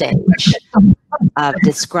new stage of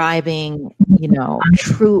describing,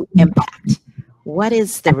 true impact. What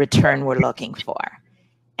is the return we're looking for?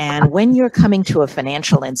 And when you're coming to a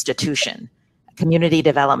financial institution, a community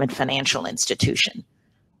development financial institution,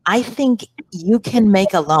 I think you can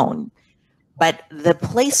make a loan, but the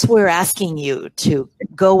place we're asking you to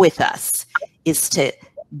go with us is to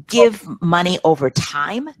give money over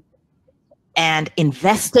time and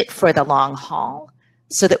invest it for the long haul,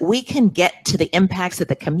 so that we can get to the impacts that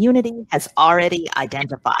the community has already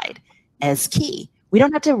identified as key. We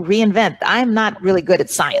don't have to reinvent. I'm not really good at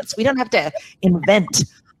science. We don't have to invent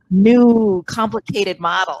new complicated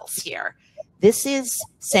models here. This is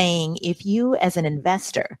saying if you as an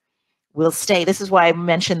investor will stay, this is why I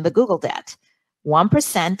mentioned the Google debt,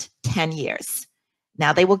 1%, 10 years.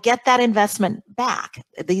 Now they will get that investment back.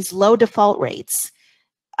 These low default rates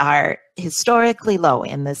are historically low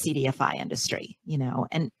in the CDFI industry, you know,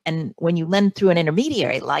 and when you lend through an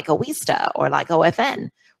intermediary like OISTA or like OFN,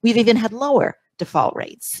 we've even had lower default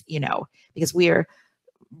rates, you know, because we are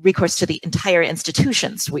recourse to the entire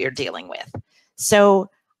institutions we are dealing with. So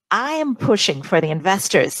I am pushing for the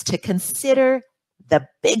investors to consider the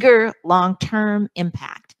bigger long-term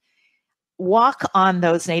impact. Walk on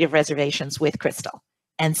those native reservations with Crystal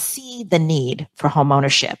and see the need for home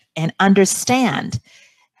ownership and understand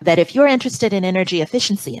that if you're interested in energy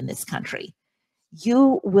efficiency in this country,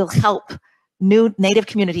 you will help new native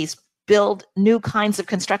communities build new kinds of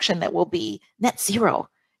construction that will be net zero.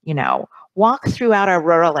 You know, walk throughout our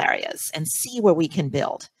rural areas and see where we can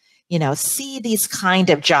build, you know, see these kind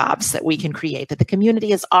of jobs that we can create that the community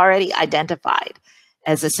has already identified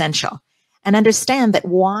as essential, and understand that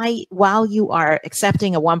while you are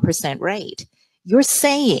accepting a 1% rate, you're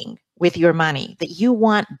saying with your money that you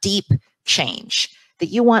want deep change, that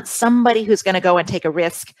you want somebody who's going to go and take a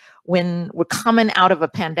risk when we're coming out of a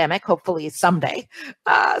pandemic, hopefully someday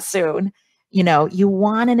soon. You know, you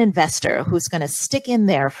want an investor who's going to stick in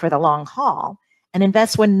there for the long haul and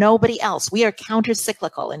invest when nobody else. We are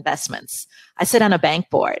counter-cyclical investments. I sit on a bank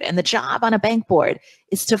board, and the job on a bank board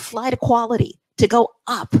is to fly to quality, to go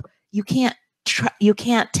up. You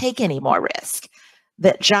can't take any more risk.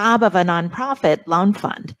 The job of a nonprofit loan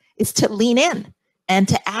fund is to lean in and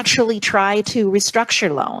to actually try to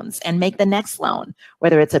restructure loans and make the next loan,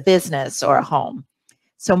 whether it's a business or a home.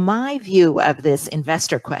 So my view of this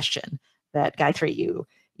investor question that Gayatri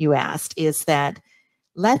you asked is that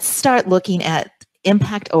let's start looking at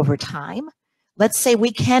impact over time. Let's say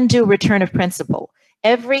we can do return of principal.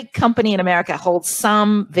 Every company in America holds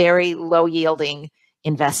some very low yielding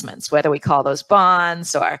investments, whether we call those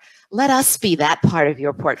bonds, or let us be that part of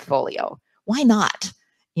your portfolio. Why not?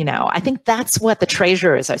 You know, I think that's what the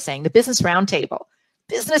treasurers are saying. The Business Roundtable,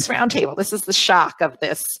 this is the shock of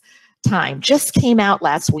this time, just came out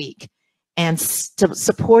last week and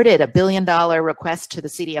supported $1 billion request to the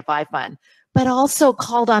CDFI fund, but also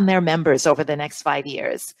called on their members over the next 5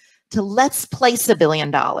 years to let's place $1 billion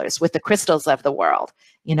with the Crystals of the world,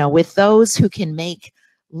 you know, with those who can make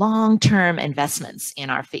long-term investments in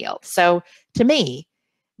our field. So to me,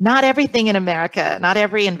 not everything in America, not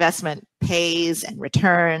every investment pays and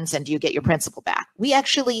returns and you get your principal back. We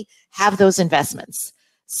actually have those investments.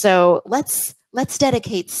 So let's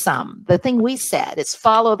dedicate some. The thing we said is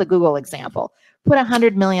follow the Google example. Put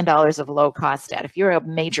 $100 million of low-cost debt. If you're a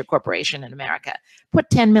major corporation in America, put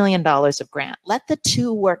 $10 million of grant. Let the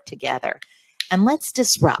two work together and let's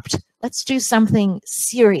disrupt. Let's do something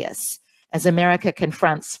serious as America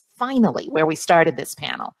confronts, finally, where we started this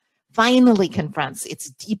panel, finally confronts its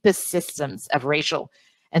deepest systems of racial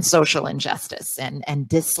and social injustice and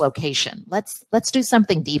dislocation. Let's do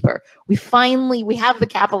something deeper. We have the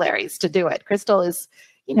capillaries to do it. Crystal is,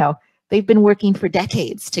 you know, they've been working for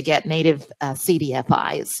decades to get native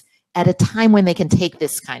CDFIs at a time when they can take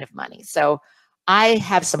this kind of money. So I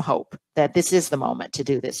have some hope that this is the moment to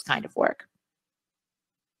do this kind of work.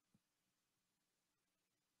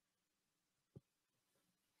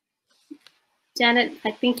 Janet,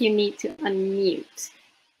 I think you need to unmute.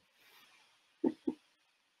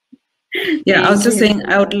 Yeah, I was just saying,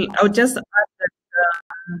 I would just add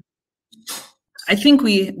that I think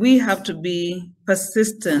we have to be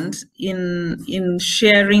persistent in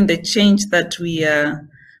sharing the change that we are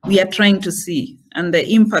trying to see and the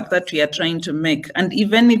impact that we are trying to make. And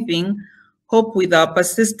if anything, hope with our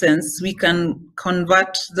persistence, we can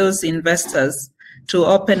convert those investors to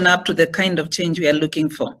open up to the kind of change we are looking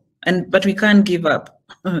for. But we can't give up.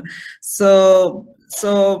 So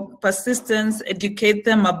persistence, educate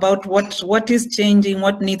them about what is changing,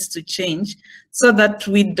 what needs to change, so that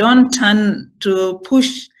we don't turn to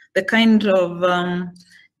push the kind of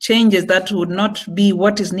changes that would not be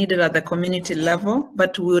what is needed at the community level,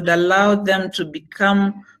 but would allow them to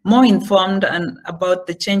become more informed and about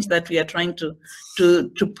the change that we are trying to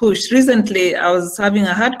push. Recently, I was having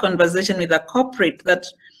a hard conversation with a corporate that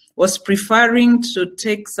was preferring to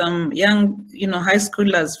take some young, high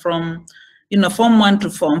schoolers from, Form 1 to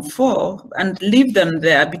Form 4 and leave them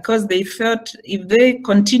there because they felt if they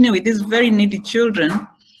continue with these very needy children,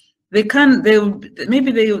 they can't see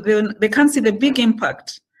the big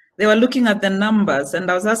impact They were looking at the numbers,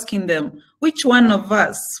 and I was asking them, which one of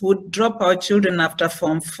us would drop our children after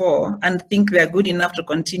Form 4 and think they're good enough to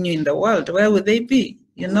continue in the world? Where would they be,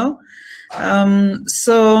 you know? I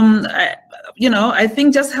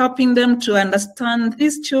think just helping them to understand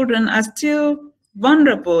these children are still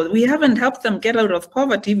vulnerable. We haven't helped them get out of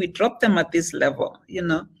poverty. We drop them at this level, you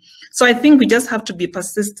know? So I think we just have to be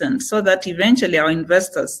persistent so that eventually our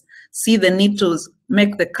investors see the need to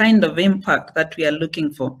make the kind of impact that we are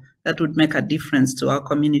looking for that would make a difference to our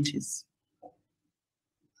communities.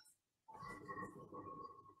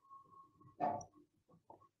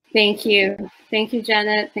 Thank you. Thank you,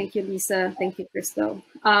 Janet. Thank you, Lisa. Thank you, Crystal.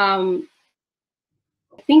 I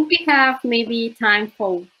think we have maybe time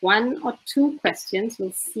for 1 or 2 questions.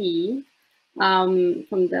 We'll see from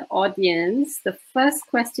the audience. The first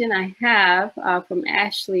question I have from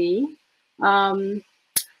Ashley.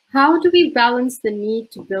 How do we balance the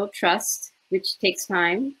need to build trust, which takes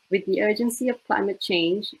time, with the urgency of climate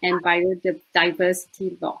change and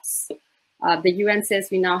biodiversity loss? The UN says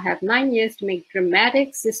we now have 9 years to make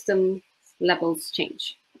dramatic system levels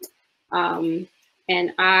change. And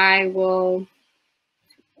I will,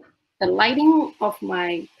 the lighting of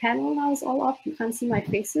my panel now is all off. You can't see my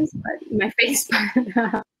faces, but my face.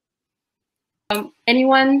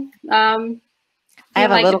 Anyone? I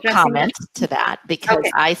have a little comment to that because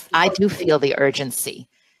okay. I do feel the urgency,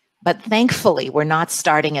 but thankfully we're not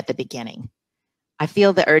starting at the beginning. I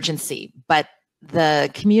feel the urgency, but the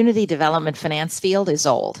community development finance field is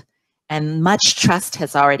old and much trust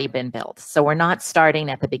has already been built. So we're not starting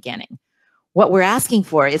at the beginning. What we're asking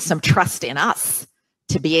for is some trust in us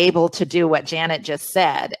to be able to do what Janet just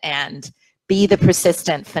said and be the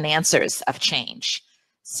persistent financiers of change.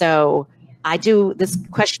 So this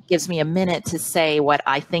question gives me a minute to say what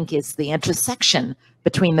I think is the intersection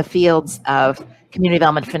between the fields of community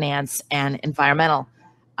development finance and environmental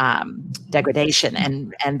degradation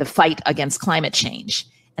and the fight against climate change.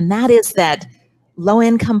 And that is that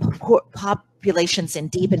low-income populations in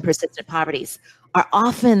deep and persistent poverties are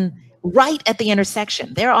often right at the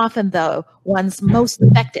intersection. They're often the ones most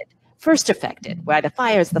affected, first affected by the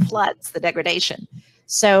fires, the floods, the degradation.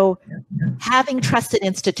 So having trusted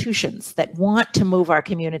institutions that want to move our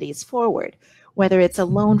communities forward, whether it's a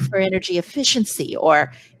loan for energy efficiency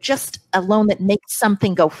or just a loan that makes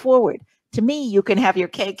something go forward, to me, you can have your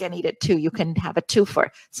cake and eat it too. You can have a twofer,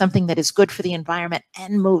 something that is good for the environment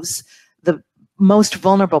and moves the most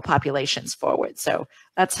vulnerable populations forward. So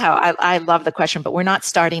that's how I love the question, but we're not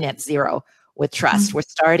starting at zero with trust. Mm-hmm. We're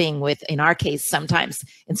starting with, in our case, sometimes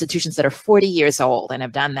institutions that are 40 years old and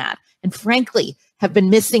have done that. And frankly, have been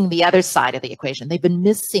missing the other side of the equation. They've been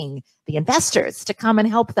missing the investors to come and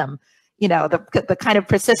help them. You know, the kind of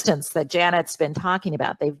persistence that Janet's been talking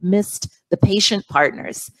about. They've missed the patient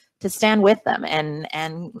partners to stand with them and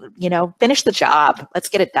you know, finish the job. Let's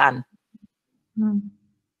get it done.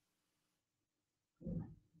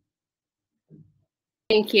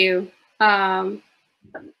 Thank you. Thank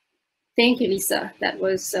you, Lisa. That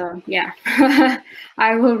was, yeah.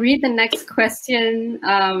 I will read the next question.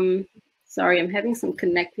 Sorry, I'm having some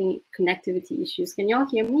connectivity issues. Can y'all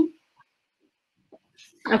hear me?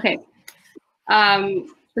 Okay.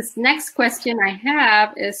 This next question I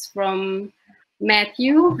have is from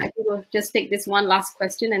Matthew. I think we'll just take this one last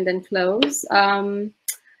question and then close.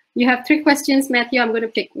 You have 3 questions, Matthew. I'm going to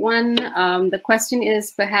pick one. The question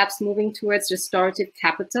is perhaps moving towards restorative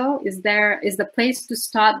capital. Is the place to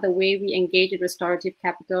start the way we engage in restorative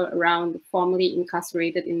capital around the formerly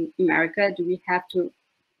incarcerated in America? Do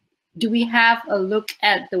we have a look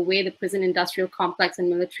at the way the prison industrial complex and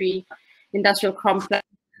military industrial complex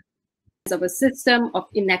of a system of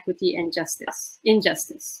inequity and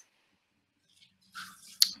injustice?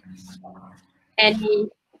 Any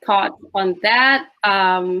thought on that?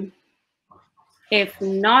 If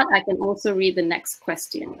not, I can also read the next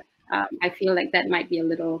question. I feel like that might be a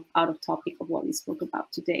little out of topic of what we spoke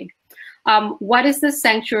about today. What is the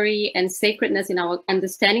sanctuary and sacredness in our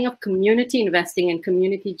understanding of community investing and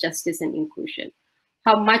community justice and inclusion?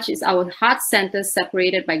 How much is our heart center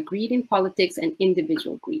separated by greed in politics and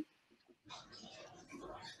individual greed?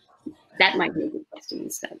 That might be a good question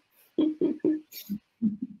instead. I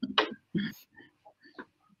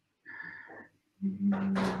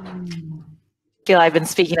feel I've been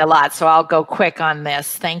speaking a lot, so I'll go quick on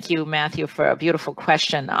this. Thank you, Matthew, for a beautiful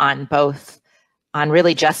question on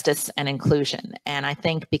really justice and inclusion. And I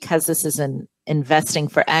think because this is an investing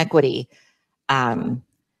for equity,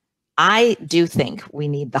 I do think we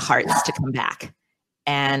need the hearts to come back,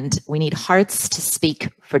 and we need hearts to speak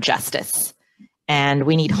for justice. And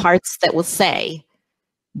we need hearts that will say,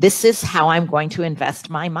 this is how I'm going to invest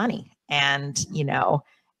my money. And, you know,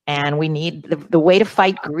 And we need the way to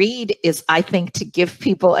fight greed is, I think, to give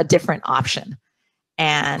people a different option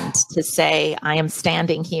and to say, I am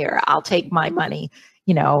standing here. I'll take my money.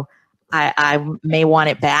 You know, I may want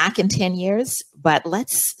it back in 10 years, but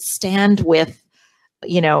let's stand with,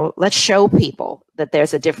 you know, let's show people that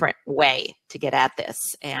there's a different way to get at this.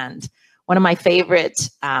 And one of my favorite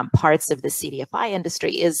parts of the CDFI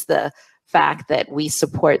industry is the fact that we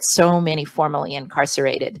support so many formerly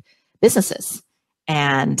incarcerated businesses.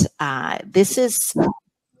 And this is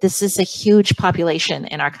a huge population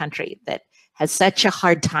in our country that has such a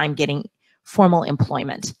hard time getting formal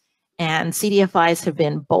employment. And CDFIs have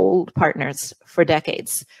been bold partners for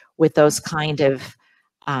decades with those kind of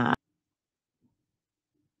I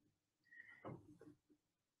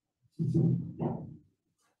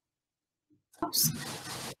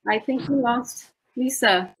think we lost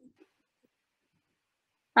Lisa.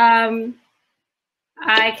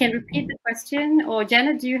 I can repeat the question, or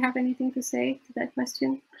Janet, do you have anything to say to that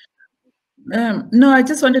question? No, I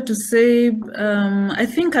just wanted to say, I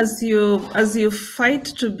think as you fight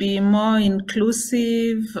to be more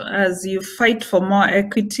inclusive, as you fight for more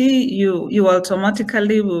equity, you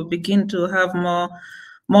automatically will begin to have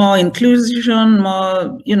more inclusion,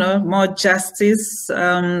 more, you know, more justice.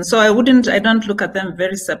 So I don't look at them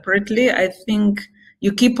very separately. I think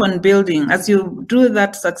you keep on building. As you do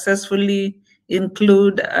that successfully,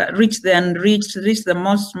 include, reach the unreached, reach the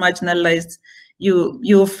most marginalized,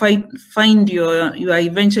 you find you are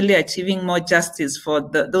eventually achieving more justice for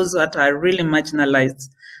those that are really marginalized.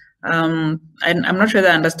 And I'm not sure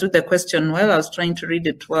that I understood the question well. I was trying to read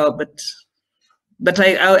it well, but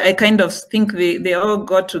I kind of think they all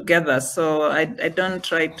go together. So I don't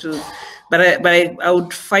try to, but I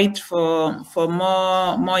would fight for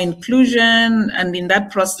more inclusion, and in that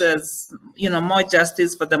process, you know, more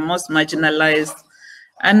justice for the most marginalized,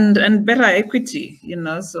 and better equity, you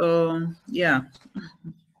know. So yeah.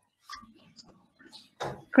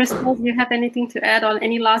 Crystal, do you have anything to add on?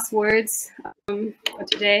 Any last words for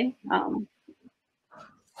today?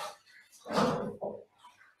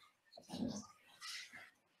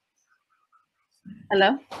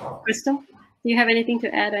 Hello, Crystal, do you have anything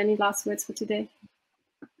to add? Any last words for today?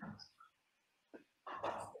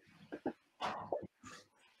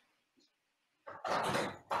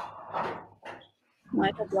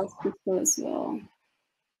 Might have lost Crystal as well.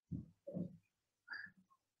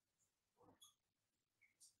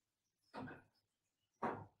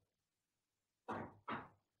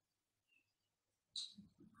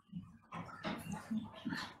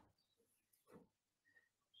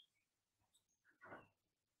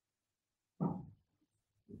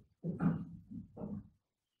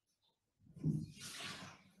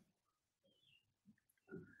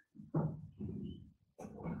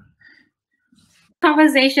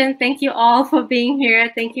 Conversation. Thank you all for being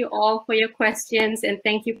here. Thank you all for your questions, and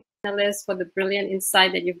thank you, panelists, for the brilliant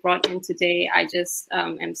insight that you brought in today. I just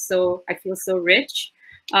I feel so rich.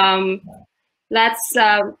 That's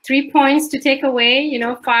 3 points to take away. You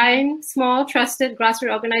know, find small, trusted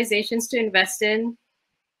grassroots organizations to invest in.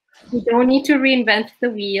 We don't need to reinvent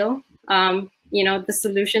the wheel. You know, the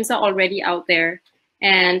solutions are already out there.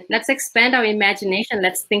 And let's expand our imagination.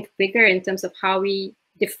 Let's think bigger in terms of how we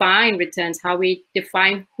define returns, how we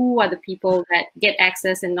define who are the people that get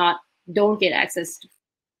access and don't get access to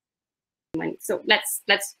money. So let's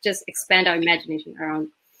just expand our imagination around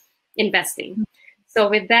investing. So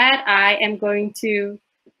with that, I am going to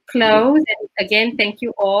close. And again, thank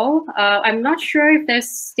you all. I'm not sure if they're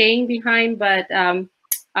staying behind, but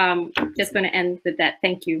just going to end with that.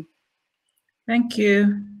 Thank you. Thank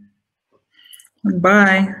you.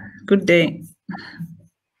 Bye. Good day.